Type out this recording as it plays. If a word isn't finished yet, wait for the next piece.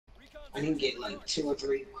I can get like 2 or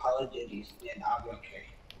 3 Call of Duties, and then I'll be okay.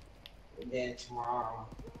 And then tomorrow,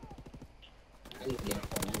 I need to get a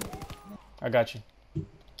phone. I got you.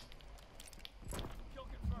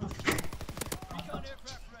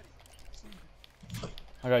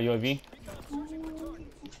 I got UAV.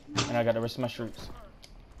 And I got the rest of my troops.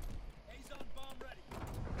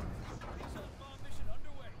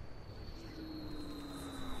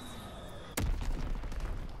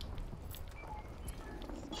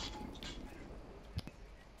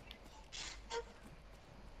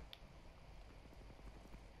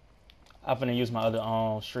 I'm finna use my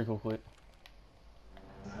other streak real quick.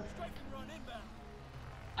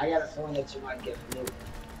 I got a phone that you might get from me.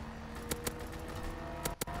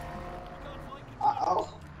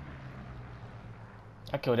 Uh-oh.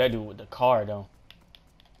 I killed that dude with the car though.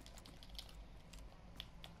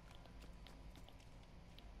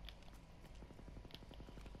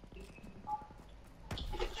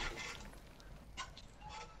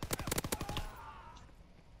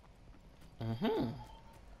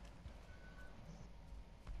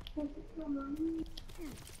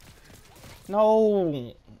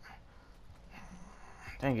 No.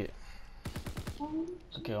 Dang it.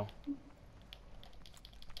 Good kill.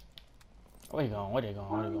 Where you going? Where they going?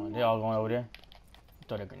 Where they going? They all going over there?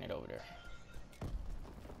 Throw that grenade over there.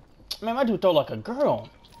 Man, my dude throw like a girl.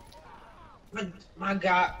 My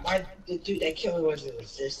God, the dude that killed me was an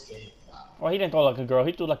assistant. Well, he didn't throw like a girl.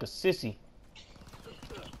 He threw like a sissy.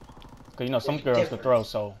 Cause you know some girls could throw,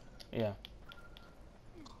 so yeah.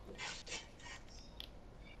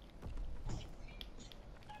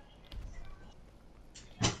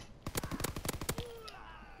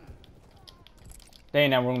 They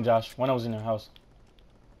in that room, Josh. One was in their house.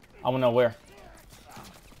 I don't know where.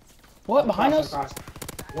 What? Behind us?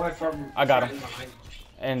 One from I got him.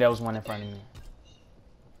 And there was one in front of me.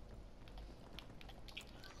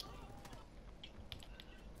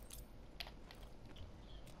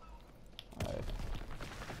 Alright.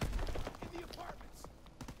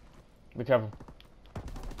 Be careful.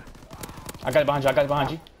 I got it behind you. I got it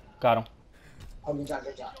behind you. Got him. Oh, good job,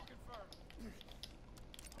 good job.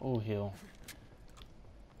 Oh, heal.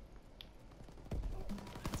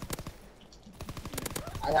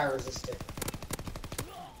 I got resistant.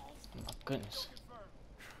 Oh my goodness.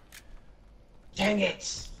 Dang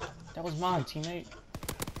it! That was mine, teammate.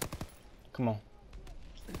 Come on.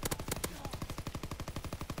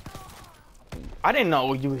 I didn't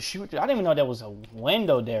know you would shoot. I didn't even know there was a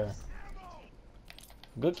window there.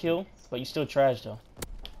 Good kill, but you still trash though.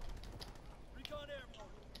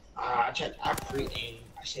 I pre-aim.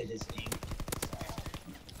 I should just aim.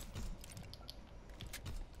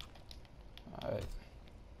 Alright.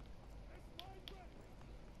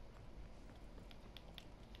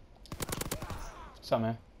 What's up,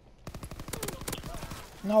 man?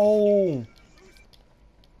 No!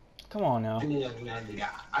 Come on now.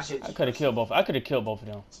 I could have killed both. I could have killed both of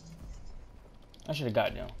them. I should have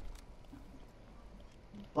got them.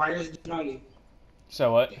 Why does it know you?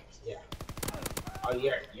 So what? Yeah. Oh,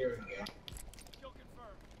 you're in here.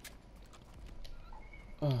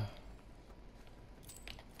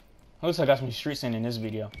 Looks like I got some street scene in this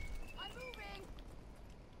video.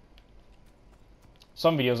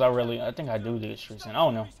 Some videos I think I do get street scene. I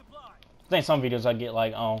don't know. I think some videos I get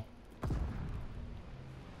like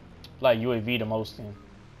UAV the most in.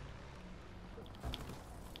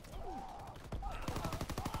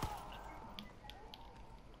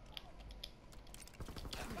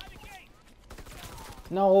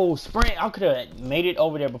 No, sprint. I could have made it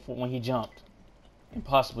over there before when he jumped. And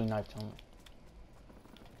possibly knifed him.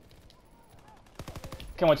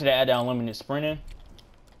 Can't wait till they add that unlimited sprinting.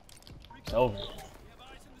 It's over.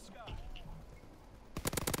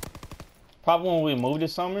 Probably when we move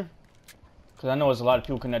this summer. Because I know there's a lot of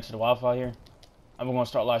people connected to the Wi-Fi here. I'm going to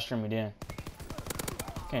start live streaming then.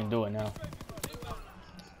 Can't do it now.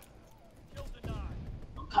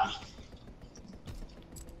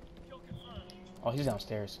 Oh, he's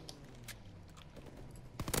downstairs.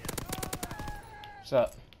 What's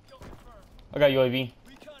up? I got UAV.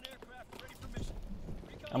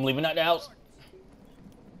 I'm leaving out the house.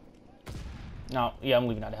 No, yeah, I'm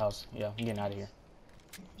leaving out the house. Yeah, I'm getting out of here.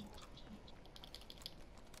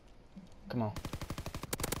 Come on.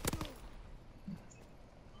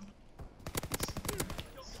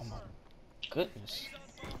 Oh my goodness.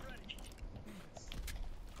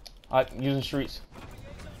 Alright, using streets.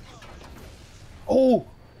 Oh!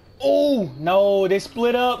 Oh! No, they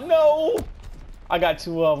split up. No! I got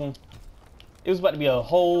 2 of them. It was about to be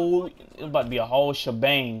a whole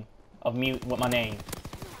shebang of me with my name.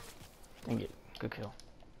 Dang it. Good kill.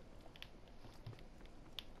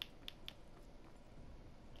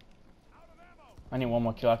 I need one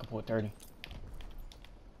more kill. I can pull 30.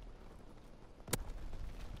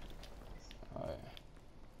 Alright.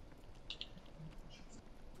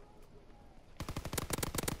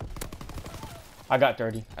 I got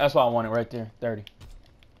 30. That's why I wanted right there. 30.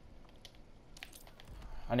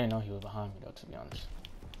 I didn't know he was behind me though, to be honest.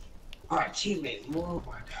 Alright, teammate. Oh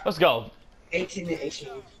my god. Let's go. 18 and 18.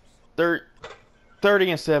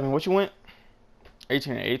 30 and 7. What you went?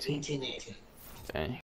 18 and 18. 18 and 18. Dang.